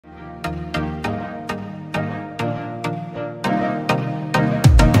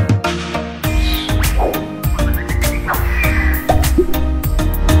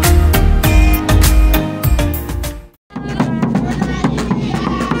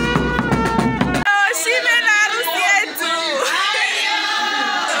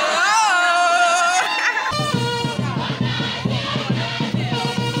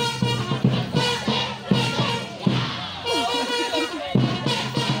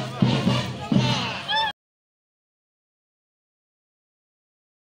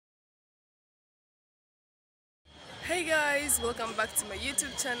guys, welcome back to my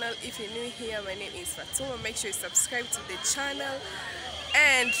YouTube channel. If you're new here, my name is Fatuma. Make sure you subscribe to the channel.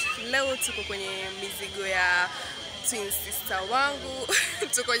 And leo tuko kwenye mizigo ya twin sister wangu.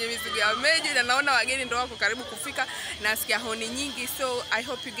 Tuko kwenye mizigo ya Meju na naona wageni ndo wako karibu kufika. Nasikia honi nyingi, so I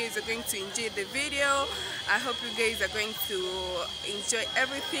hope you guys are going to enjoy the video. I hope you guys are going to enjoy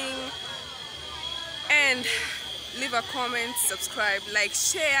everything. And leave a comment, subscribe, like,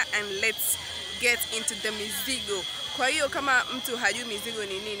 share, and let's get into the mizigo. Kwa hiyo kama mtu hajui mizigo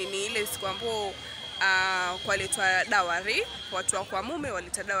ni nini, ni ile siku ambapo kwa letwa dawari, watu wa kwa mume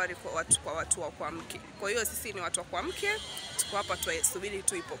walita dawari kwa watu wa kwa mke. Kwa hiyo sisi ni watu wa kwa mke, tuko hapa tuisubiri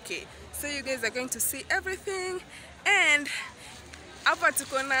tuipokee. So you guys are going to see everything, and hapa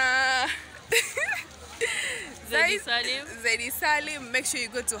tuko na Zedi Salim. Make sure you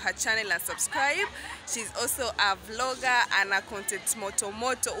go to her channel and subscribe. She's also a vlogger and a content moto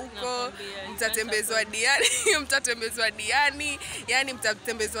uko. Mtatembezwa diani, mtatembezwa diani, yani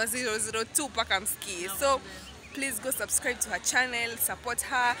mtatembezwa 002 paka msikie. So please go subscribe to her channel, support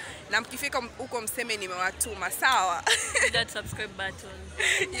her. Na mkifika huko mseme nimewatuma, sawa? That subscribe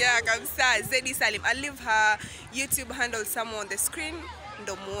button. Yeah, kabisa. Zedi Salim. I'll leave her YouTube handle somewhere on the screen,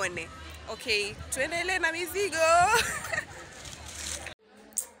 ndo muone. Okay, tuendelee na mizigo.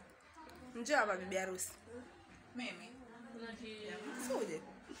 Njoo hapa bibi harusi. Mimi. Suje.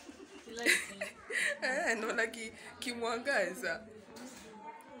 Naona kimwangaza.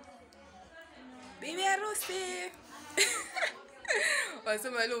 Bibi harusi.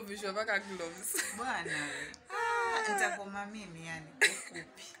 Wasema leo vishwa paka gloves. Bwana. Nitakoma mimi yani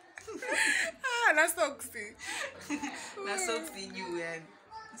kukupi. Na socks. Na socks juu yani.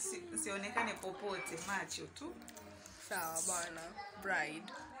 Sionekane popote, macho tu. Sawa bwana.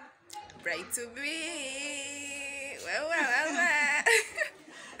 Bride to be. Wewe.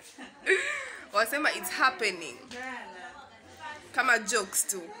 Wasema it's happening. Kama jokes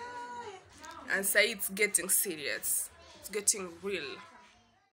too. And say it's getting serious. It's getting real.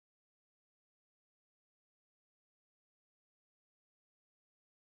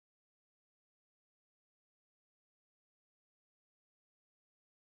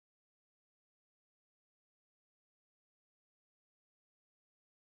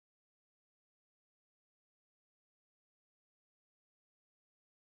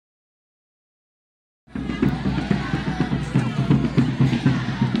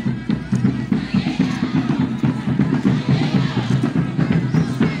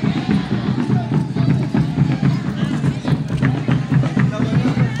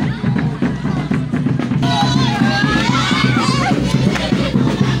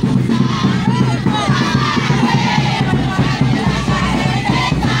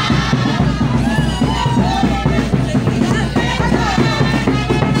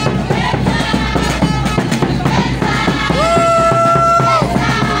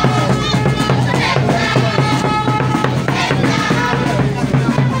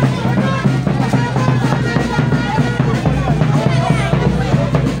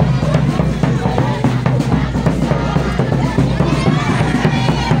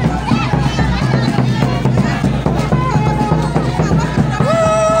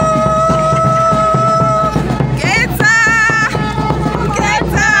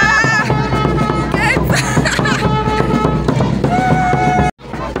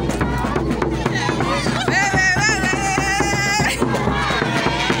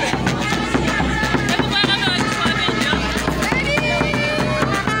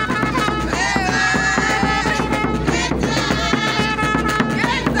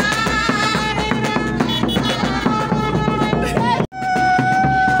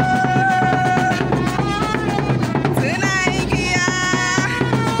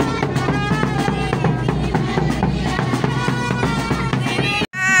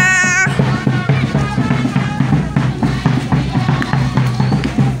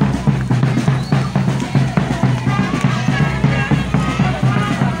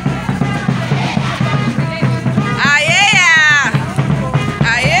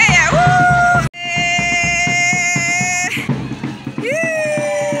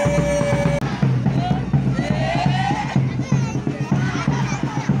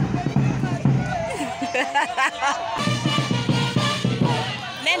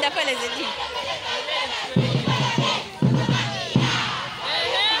 Nenda pale Zedi.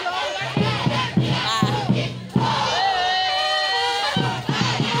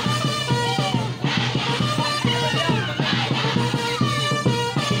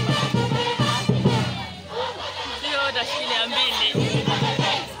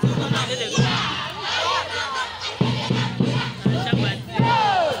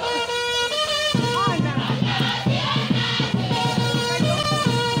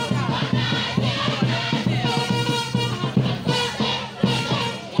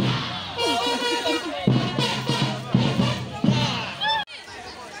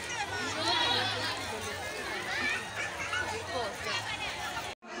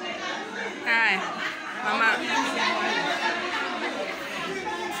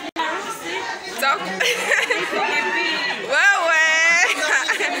 Wewe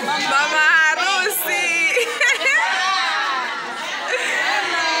mama harusi.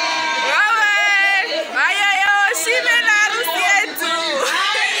 Wewe ayo shibe na harusi yetu.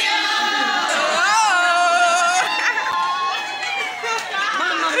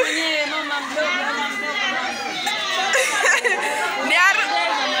 Mama mwenyewe, mama mdogo.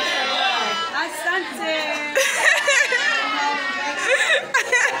 Asante.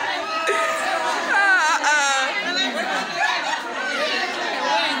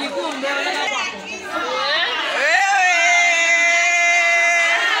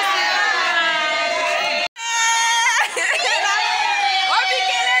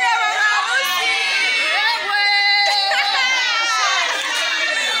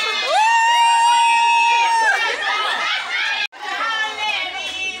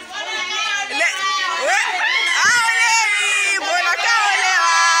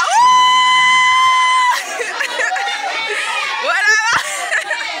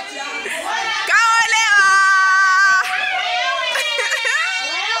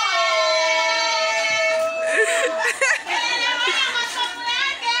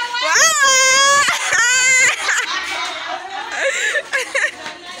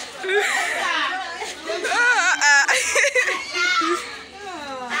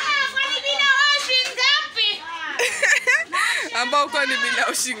 Ambao kwa ni bila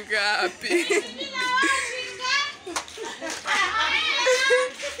ushingapi.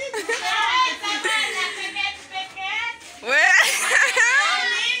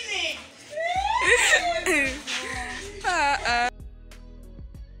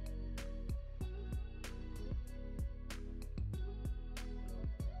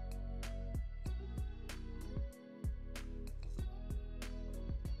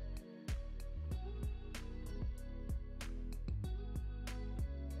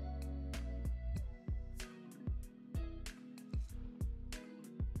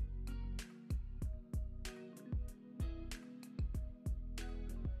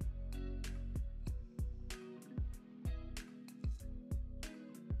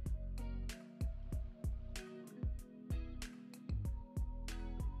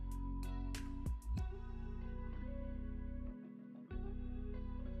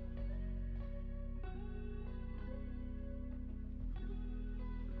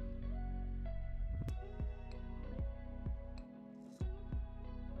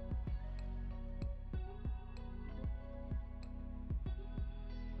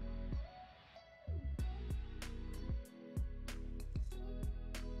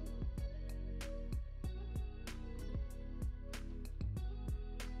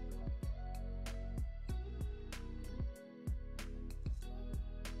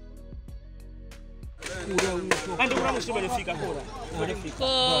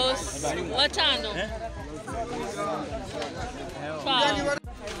 Watano.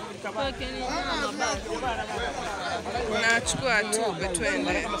 Unachukua tu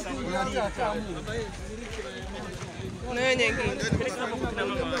twende. Na nyingine.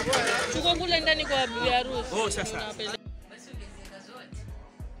 Chukua kule ndani kwa bibi harusi. Oh, sasa.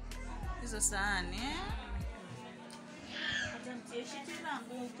 Hizo sahani hata mtieshi tena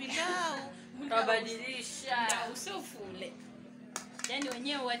pilau Tabadilisha usifule. Yaani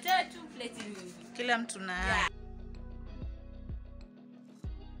wenyewe watatu plate nyingi. kila mtu na yake.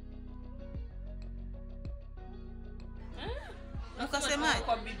 Ukasemaje?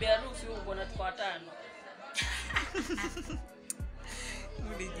 Kwa bibi harusi huko na tuko watano.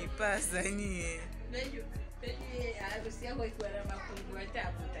 Ulijipasa nyie. Ndio harusi yako ikiwa na makungu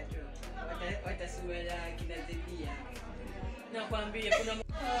watatu utachoka. Watasiwela kina Zebia. Nakwambia kuna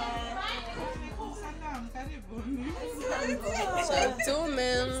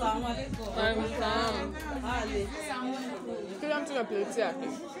Kila mtu na plate yake.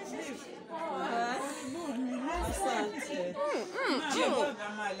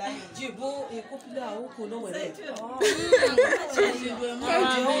 Jibo ekopila huko no wele.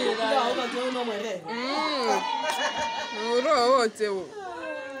 Uro wote huo.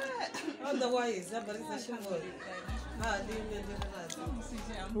 Otherwise, habari za shimo.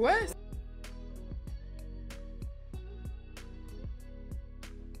 Wewe